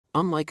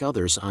Unlike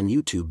others on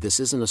YouTube, this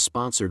isn't a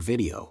sponsored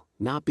video,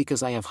 not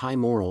because I have high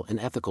moral and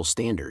ethical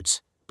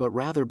standards, but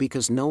rather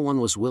because no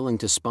one was willing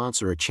to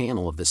sponsor a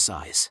channel of this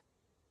size.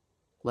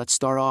 Let's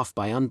start off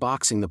by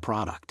unboxing the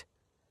product.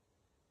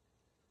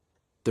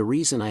 The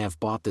reason I have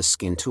bought this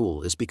skin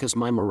tool is because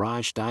my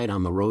Mirage died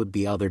on the road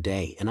the other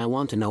day and I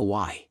want to know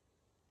why.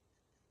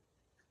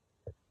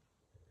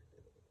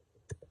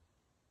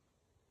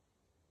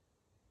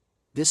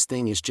 This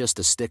thing is just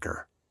a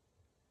sticker.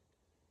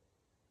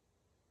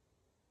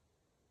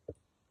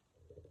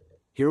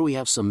 Here we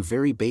have some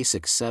very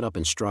basic setup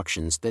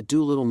instructions that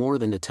do little more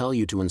than to tell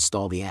you to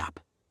install the app.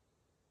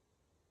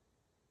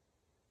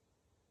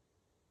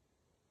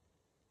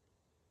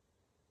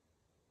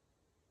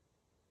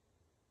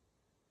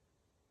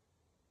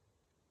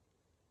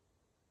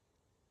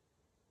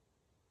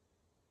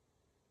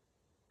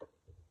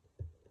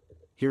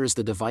 Here is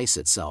the device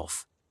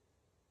itself.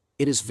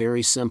 It is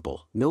very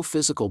simple, no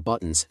physical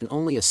buttons and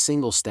only a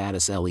single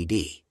status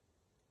LED.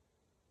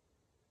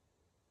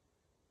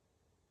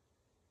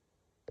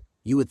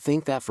 You would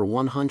think that for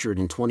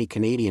 120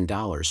 Canadian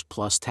dollars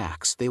plus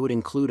tax they would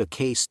include a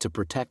case to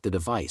protect the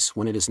device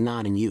when it is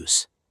not in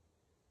use.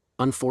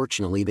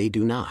 Unfortunately they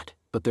do not,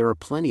 but there are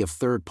plenty of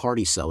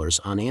third-party sellers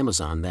on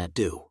Amazon that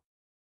do.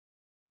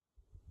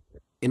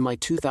 In my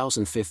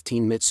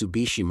 2015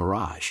 Mitsubishi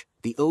Mirage,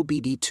 the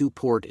OBD2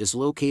 port is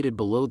located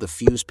below the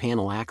fuse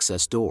panel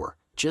access door,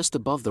 just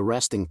above the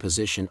resting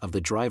position of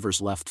the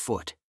driver's left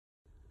foot.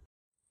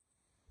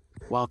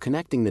 While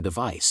connecting the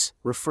device,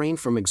 refrain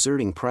from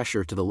exerting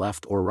pressure to the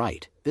left or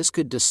right. This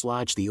could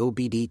dislodge the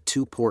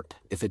OBD2 port.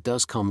 If it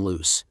does come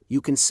loose,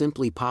 you can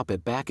simply pop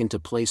it back into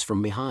place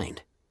from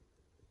behind.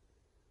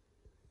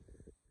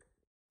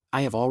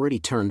 I have already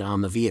turned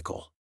on the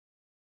vehicle.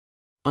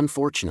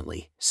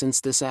 Unfortunately, since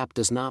this app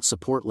does not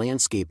support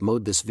landscape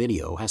mode, this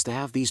video has to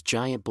have these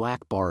giant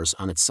black bars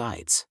on its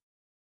sides.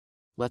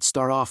 Let's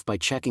start off by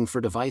checking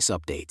for device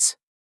updates.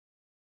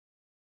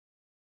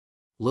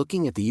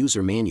 Looking at the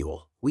user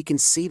manual, we can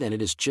see that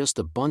it is just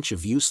a bunch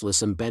of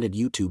useless embedded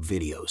YouTube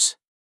videos.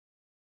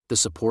 The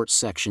support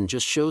section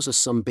just shows us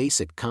some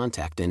basic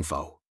contact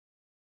info.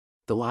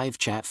 The live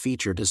chat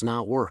feature does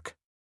not work.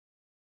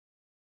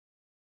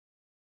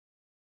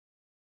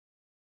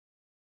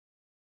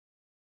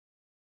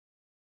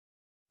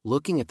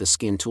 Looking at the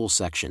skin tool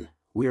section,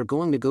 we are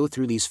going to go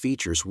through these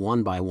features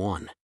one by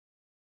one.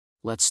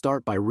 Let's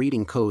start by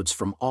reading codes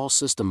from all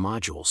system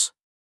modules.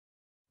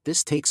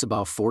 This takes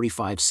about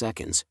 45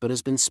 seconds but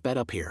has been sped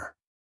up here.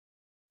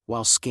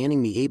 While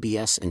scanning, the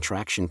ABS and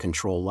traction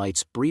control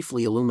lights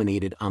briefly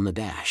illuminated on the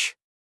dash.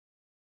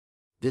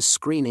 This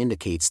screen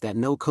indicates that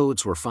no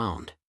codes were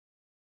found.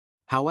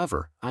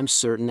 However, I'm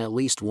certain at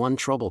least one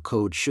trouble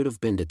code should have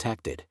been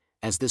detected,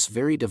 as this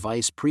very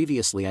device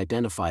previously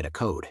identified a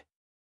code.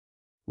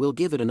 We'll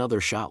give it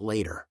another shot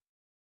later.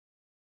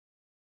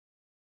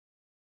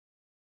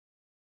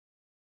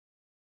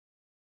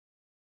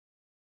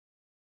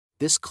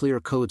 This clear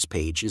codes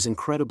page is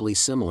incredibly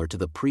similar to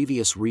the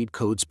previous read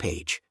codes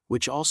page,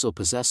 which also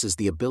possesses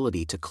the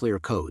ability to clear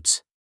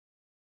codes.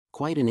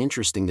 Quite an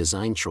interesting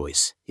design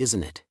choice,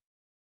 isn't it?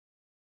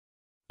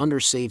 Under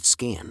saved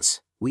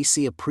scans, we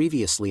see a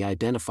previously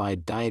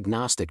identified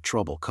diagnostic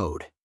trouble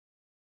code.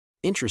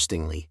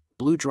 Interestingly,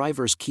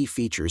 BlueDriver's key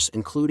features,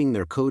 including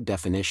their code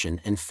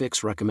definition and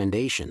fix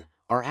recommendation,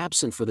 are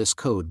absent for this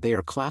code they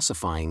are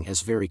classifying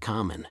as very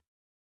common.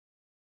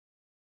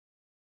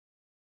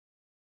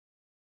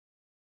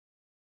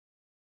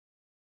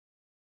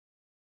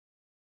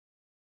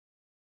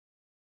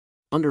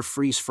 Under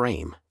freeze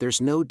frame, there's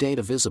no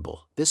data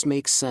visible. This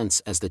makes sense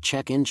as the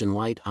check engine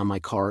light on my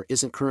car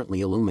isn't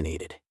currently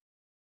illuminated.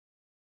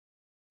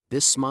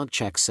 This smog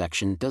check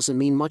section doesn't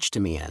mean much to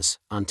me as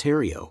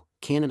Ontario,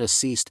 Canada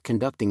ceased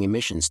conducting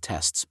emissions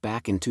tests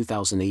back in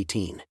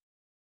 2018.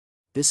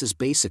 This is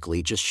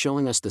basically just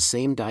showing us the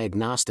same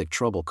diagnostic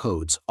trouble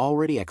codes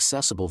already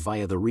accessible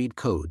via the read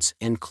codes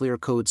and clear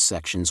codes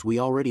sections we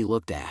already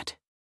looked at.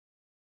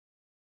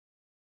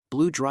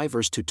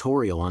 BlueDriver's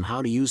tutorial on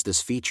how to use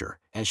this feature,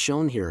 as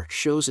shown here,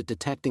 shows it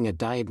detecting a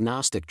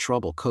diagnostic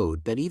trouble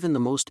code that even the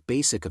most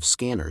basic of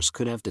scanners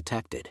could have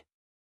detected.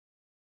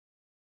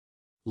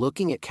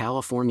 Looking at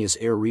California's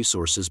Air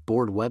Resources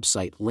Board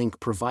website link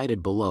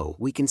provided below,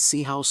 we can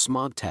see how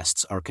smog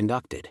tests are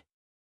conducted.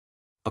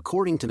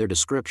 According to their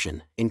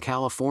description, in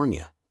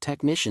California,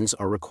 technicians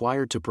are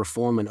required to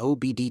perform an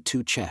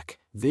OBD2 check,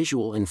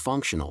 visual and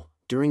functional,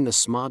 during the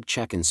smog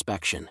check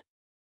inspection.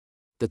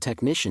 The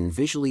technician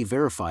visually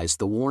verifies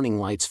the warning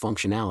light's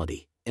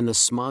functionality, and the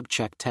smog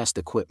check test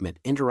equipment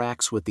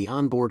interacts with the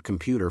onboard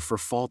computer for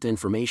fault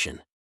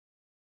information.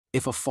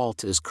 If a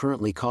fault is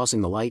currently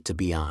causing the light to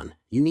be on,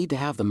 you need to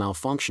have the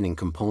malfunctioning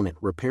component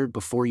repaired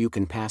before you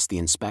can pass the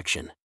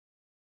inspection.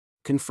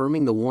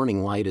 Confirming the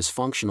warning light is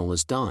functional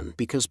is done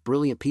because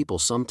brilliant people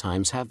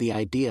sometimes have the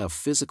idea of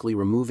physically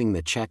removing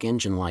the check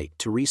engine light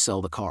to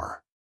resell the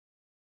car.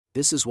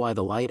 This is why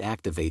the light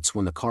activates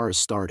when the car is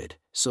started,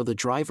 so the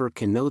driver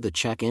can know the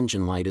check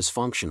engine light is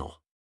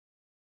functional.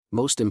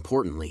 Most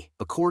importantly,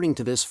 according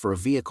to this, for a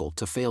vehicle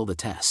to fail the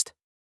test,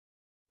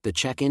 the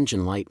check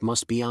engine light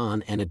must be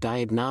on and a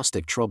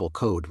diagnostic trouble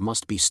code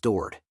must be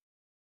stored.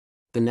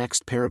 The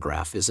next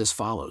paragraph is as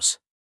follows.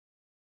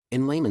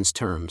 In layman's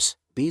terms,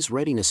 these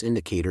readiness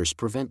indicators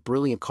prevent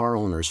brilliant car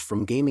owners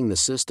from gaming the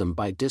system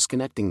by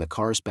disconnecting the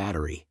car's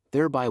battery,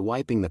 thereby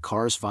wiping the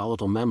car's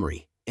volatile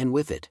memory, and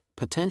with it,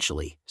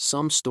 potentially,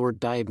 some stored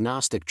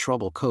diagnostic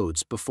trouble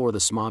codes before the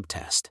SMOB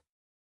test.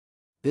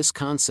 This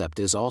concept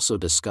is also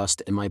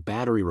discussed in my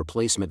battery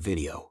replacement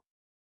video.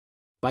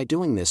 By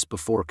doing this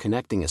before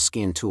connecting a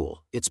scan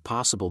tool, it's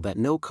possible that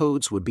no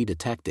codes would be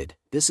detected.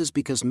 This is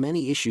because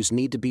many issues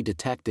need to be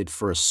detected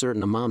for a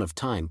certain amount of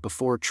time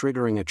before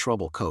triggering a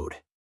trouble code.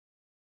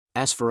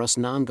 As for us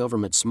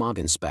non-government SMOG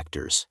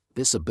inspectors,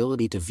 this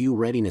ability to view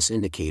readiness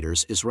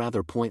indicators is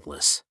rather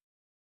pointless.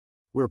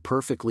 We're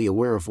perfectly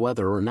aware of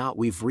whether or not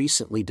we've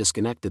recently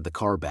disconnected the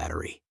car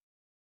battery.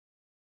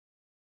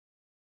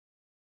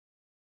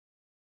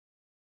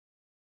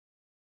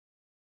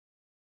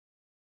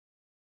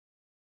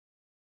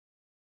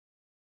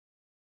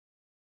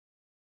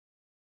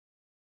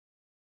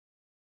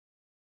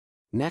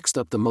 Next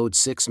up, the Mode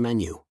 6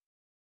 menu.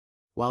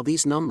 While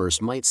these numbers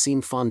might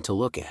seem fun to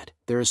look at,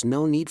 there is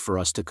no need for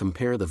us to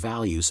compare the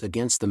values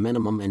against the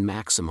minimum and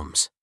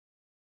maximums.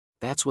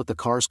 That's what the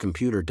car's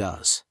computer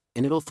does,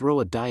 and it'll throw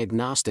a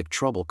diagnostic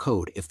trouble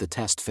code if the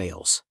test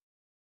fails.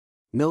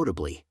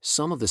 Notably,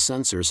 some of the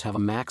sensors have a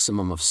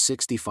maximum of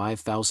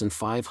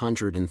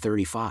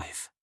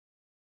 65,535.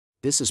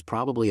 This is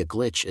probably a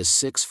glitch, as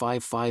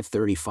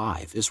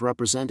 65535 is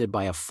represented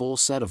by a full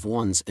set of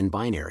ones in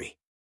binary.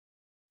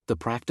 The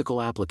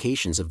practical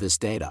applications of this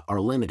data are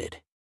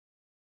limited.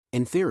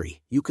 In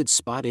theory, you could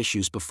spot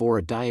issues before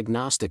a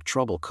diagnostic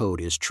trouble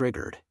code is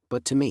triggered,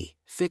 but to me,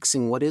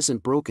 fixing what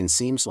isn't broken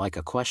seems like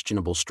a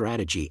questionable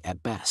strategy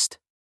at best.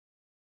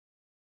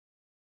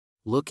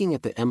 Looking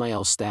at the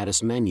MIL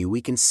status menu,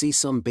 we can see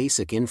some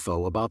basic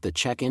info about the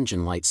check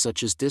engine light,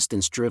 such as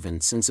distance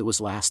driven since it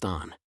was last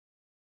on.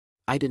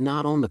 I did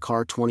not own the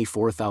car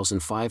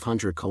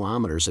 24,500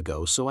 kilometers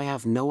ago, so I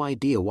have no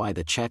idea why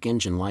the check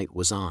engine light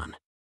was on.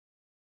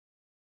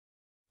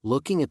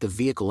 Looking at the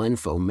vehicle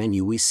info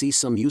menu, we see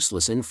some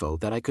useless info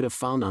that I could have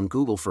found on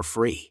Google for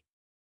free,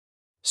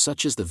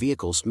 such as the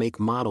vehicle's make,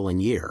 model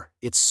and year,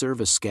 its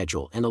service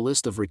schedule, and a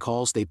list of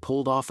recalls they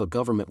pulled off a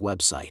government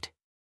website.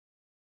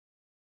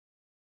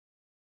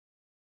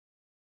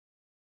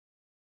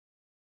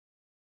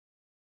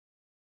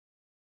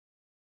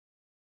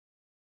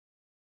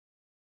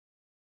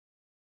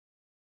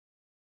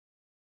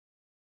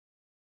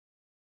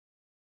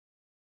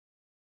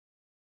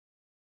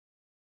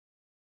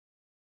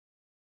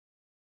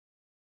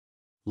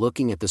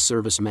 Looking at the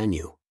service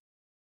menu,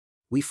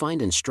 we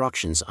find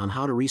instructions on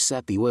how to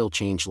reset the oil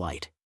change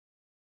light.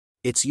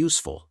 It's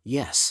useful,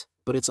 yes,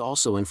 but it's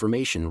also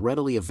information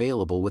readily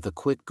available with a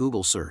quick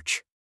Google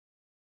search.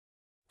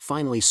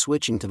 Finally,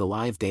 switching to the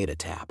Live Data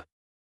tab,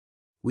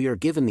 we are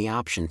given the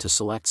option to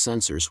select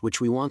sensors which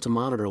we want to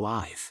monitor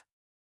live.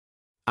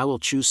 I will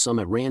choose some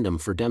at random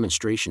for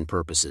demonstration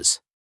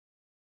purposes.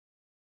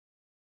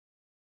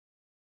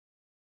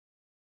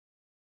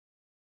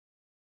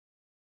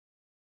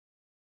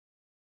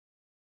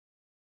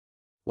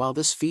 While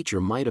this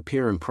feature might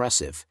appear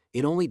impressive,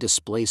 it only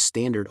displays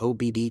standard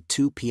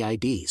OBD2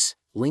 PIDs.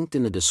 Linked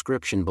in the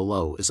description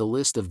below is a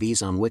list of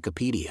these on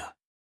Wikipedia.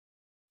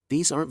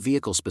 These aren't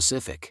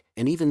vehicle-specific,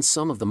 and even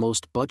some of the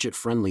most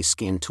budget-friendly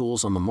scan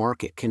tools on the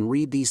market can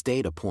read these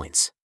data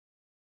points.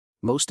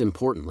 Most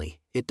importantly,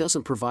 it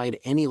doesn't provide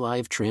any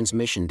live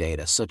transmission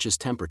data such as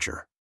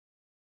temperature.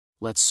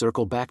 Let's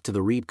circle back to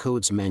the Read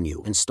Codes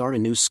menu and start a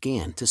new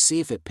scan to see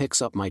if it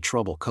picks up my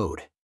trouble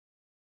code.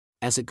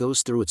 As it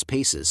goes through its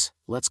paces,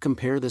 let's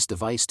compare this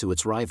device to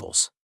its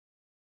rivals.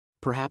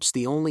 Perhaps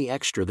the only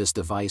extra this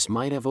device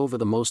might have over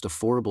the most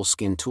affordable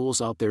scan tools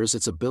out there is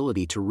its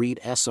ability to read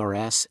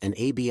SRS and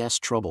ABS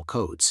trouble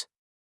codes.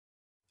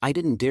 I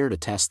didn't dare to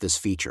test this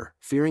feature,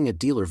 fearing a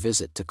dealer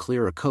visit to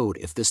clear a code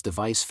if this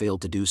device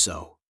failed to do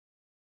so.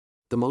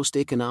 The most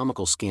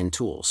economical scan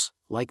tools,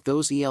 like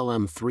those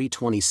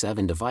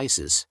ELM327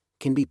 devices,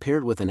 can be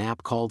paired with an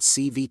app called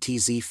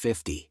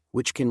CVTZ50,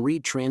 which can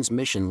read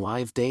transmission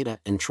live data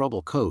and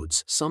trouble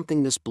codes,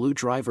 something this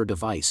BlueDriver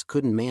device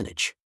couldn't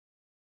manage.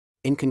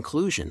 In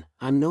conclusion,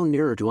 I'm no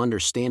nearer to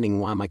understanding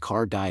why my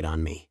car died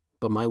on me,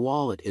 but my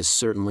wallet is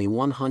certainly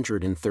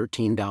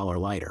 $113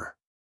 lighter.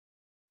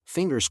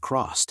 Fingers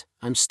crossed,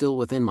 I'm still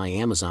within my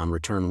Amazon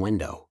return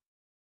window.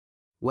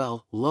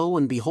 Well, lo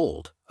and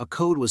behold, a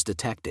code was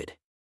detected.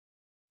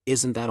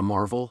 Isn't that a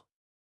marvel?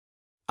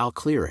 I'll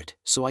clear it,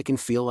 so I can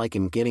feel like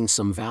I'm getting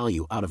some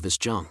value out of this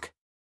junk.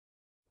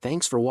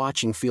 Thanks for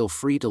watching. Feel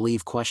free to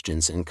leave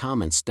questions and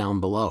comments down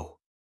below.